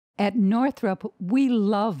At Northrop, we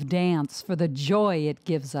love dance for the joy it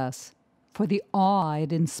gives us, for the awe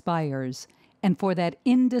it inspires, and for that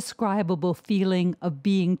indescribable feeling of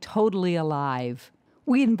being totally alive.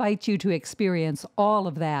 We invite you to experience all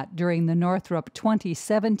of that during the Northrop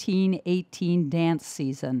 2017-18 dance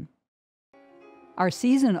season. Our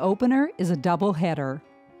season opener is a doubleheader.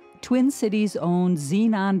 Twin Cities' own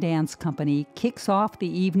Xenon Dance Company kicks off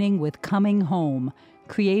the evening with Coming Home,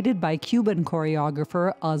 created by Cuban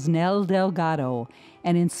choreographer Osnel Delgado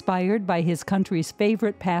and inspired by his country's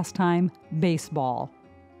favorite pastime, baseball.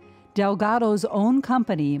 Delgado's own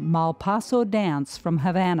company, Malpaso Dance from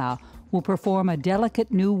Havana, will perform a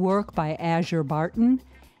delicate new work by Azure Barton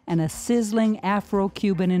and a sizzling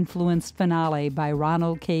Afro-Cuban-influenced finale by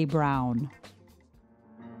Ronald K. Brown.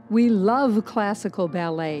 We love classical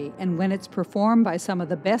ballet, and when it's performed by some of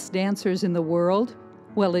the best dancers in the world,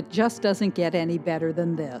 well, it just doesn't get any better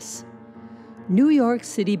than this. New York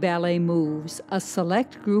City Ballet Moves, a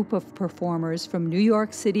select group of performers from New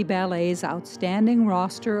York City Ballet's outstanding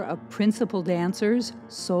roster of principal dancers,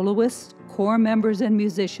 soloists, corps members, and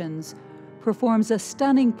musicians, performs a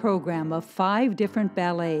stunning program of 5 different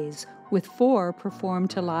ballets, with 4 performed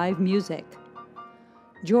to live music.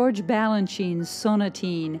 George Balanchine's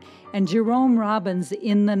Sonatine and Jerome Robbins'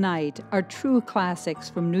 In the Night are true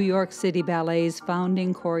classics from New York City Ballet's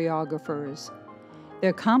founding choreographers.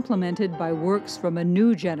 They're complemented by works from a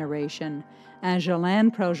new generation,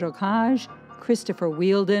 Angelin Projocage, Christopher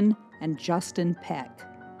Wheeldon, and Justin Peck.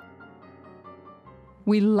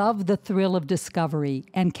 We love the thrill of discovery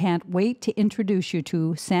and can't wait to introduce you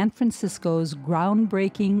to San Francisco's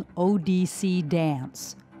groundbreaking ODC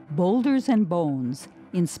dance, Boulders and Bones,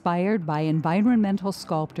 inspired by environmental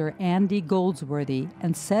sculptor Andy Goldsworthy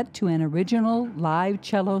and set to an original live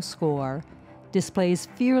cello score, displays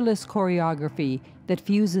fearless choreography that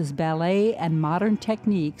fuses ballet and modern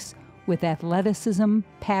techniques with athleticism,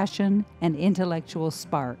 passion, and intellectual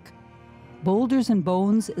spark. Boulders and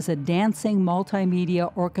Bones is a dancing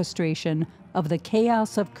multimedia orchestration of the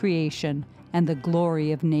chaos of creation and the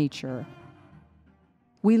glory of nature.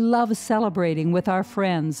 We love celebrating with our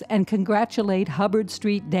friends and congratulate Hubbard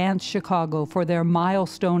Street Dance Chicago for their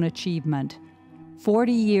milestone achievement,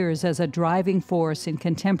 40 years as a driving force in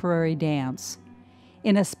contemporary dance.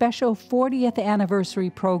 In a special 40th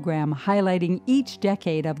anniversary program highlighting each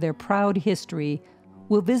decade of their proud history,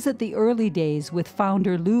 we'll visit the early days with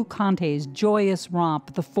founder Lou Conte's joyous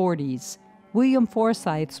romp, the 40s. William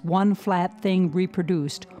Forsythe's One Flat Thing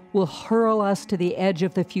Reproduced will hurl us to the edge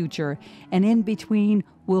of the future, and in between,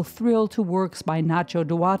 we'll thrill to works by Nacho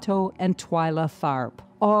Duato and Twyla Tharp,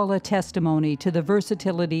 all a testimony to the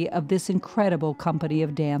versatility of this incredible company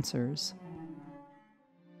of dancers.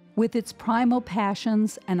 With its primal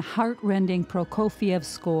passions and heart-rending Prokofiev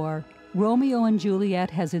score, Romeo and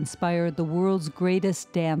Juliet has inspired the world's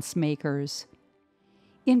greatest dance makers.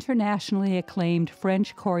 Internationally acclaimed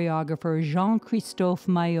French choreographer Jean-Christophe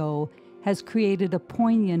Maillot has created a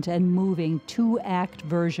poignant and moving 2-act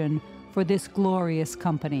version for this glorious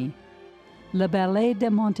company. Le Ballet de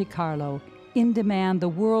Monte Carlo, in demand the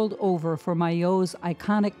world over for Maillot's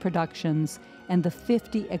iconic productions, and the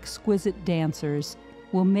 50 exquisite dancers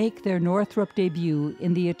will make their Northrop debut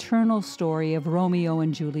in the eternal story of Romeo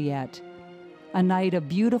and Juliet, a night of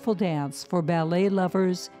beautiful dance for ballet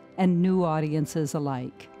lovers and new audiences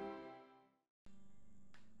alike.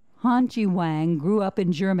 Han Ji Wang grew up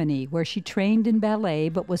in Germany, where she trained in ballet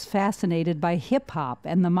but was fascinated by hip-hop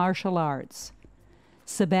and the martial arts.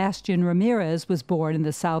 Sebastian Ramirez was born in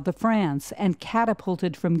the south of France and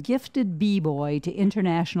catapulted from gifted b-boy to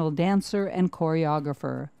international dancer and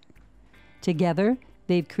choreographer. Together,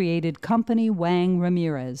 they've created Company Wang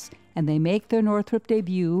Ramirez, and they make their Northrop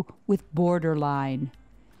debut with Borderline.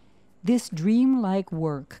 This dreamlike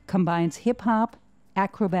work combines hip-hop,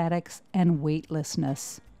 acrobatics, and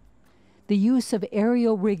weightlessness. The use of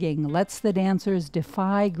aerial rigging lets the dancers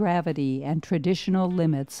defy gravity and traditional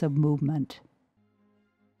limits of movement.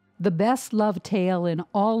 The best-loved tale in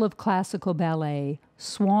all of classical ballet,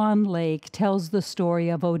 Swan Lake, tells the story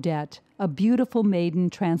of Odette, a beautiful maiden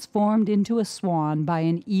transformed into a swan by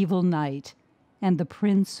an evil knight, and the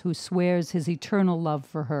prince who swears his eternal love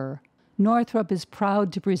for her. Northrop is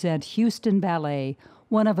proud to present Houston Ballet,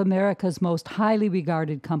 one of America's most highly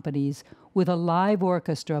regarded companies, with a live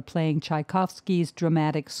orchestra playing Tchaikovsky's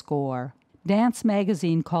dramatic score. Dance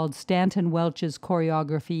magazine called Stanton Welch's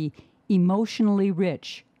choreography emotionally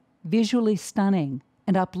rich, visually stunning,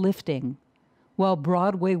 and uplifting, while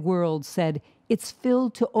Broadway World said it's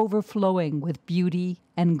filled to overflowing with beauty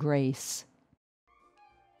and grace.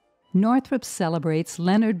 Northrop celebrates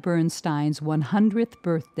Leonard Bernstein's 100th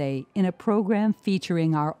birthday in a program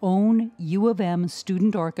featuring our own U of M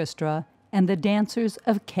student orchestra and the dancers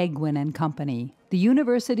of Kegwin and Company. The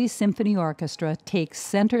University Symphony Orchestra takes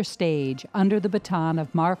center stage under the baton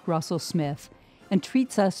of Mark Russell Smith and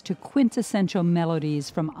treats us to quintessential melodies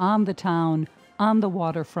from On the Town, On the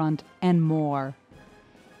Waterfront, and more.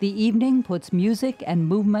 The evening puts music and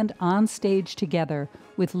movement on stage together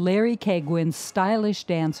with Larry Kegwin's stylish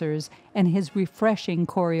dancers and his refreshing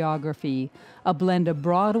choreography, a blend of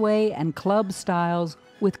Broadway and club styles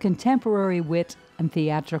with contemporary wit and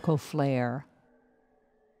theatrical flair.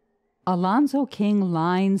 Alonzo King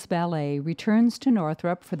Lines Ballet returns to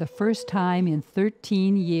Northrop for the first time in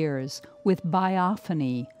 13 years with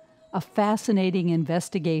Biophony, a fascinating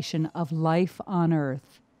investigation of life on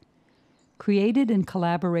Earth. Created in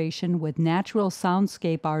collaboration with natural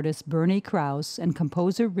soundscape artist Bernie Krause and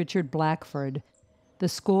composer Richard Blackford, the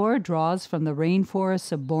score draws from the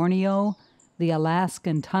rainforests of Borneo, the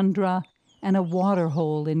Alaskan tundra, and a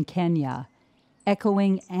waterhole in Kenya,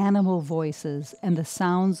 echoing animal voices and the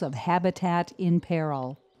sounds of habitat in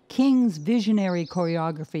peril. King's visionary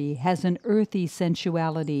choreography has an earthy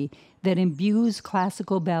sensuality that imbues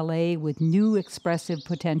classical ballet with new expressive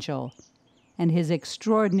potential, and his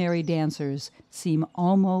extraordinary dancers seem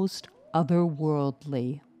almost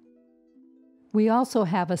otherworldly. We also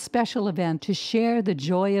have a special event to share the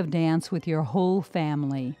joy of dance with your whole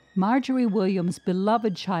family. Marjorie Williams'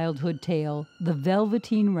 beloved childhood tale, The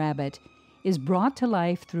Velveteen Rabbit, is brought to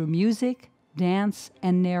life through music, dance,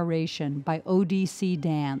 and narration by ODC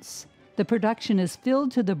Dance. The production is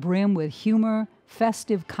filled to the brim with humor,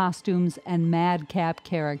 festive costumes, and madcap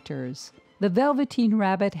characters. The Velveteen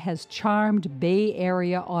Rabbit has charmed Bay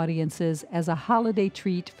Area audiences as a holiday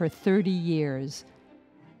treat for 30 years.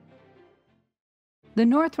 The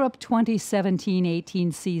Northrop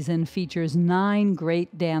 2017-18 season features 9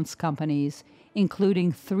 great dance companies,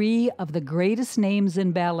 including 3 of the greatest names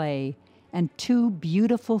in ballet and 2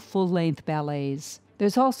 beautiful full-length ballets.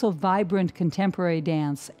 There's also vibrant contemporary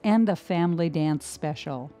dance and a family dance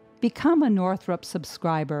special. Become a Northrop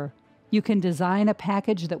subscriber. You can design a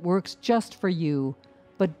package that works just for you,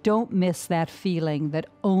 but don't miss that feeling that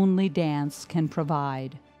only dance can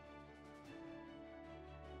provide.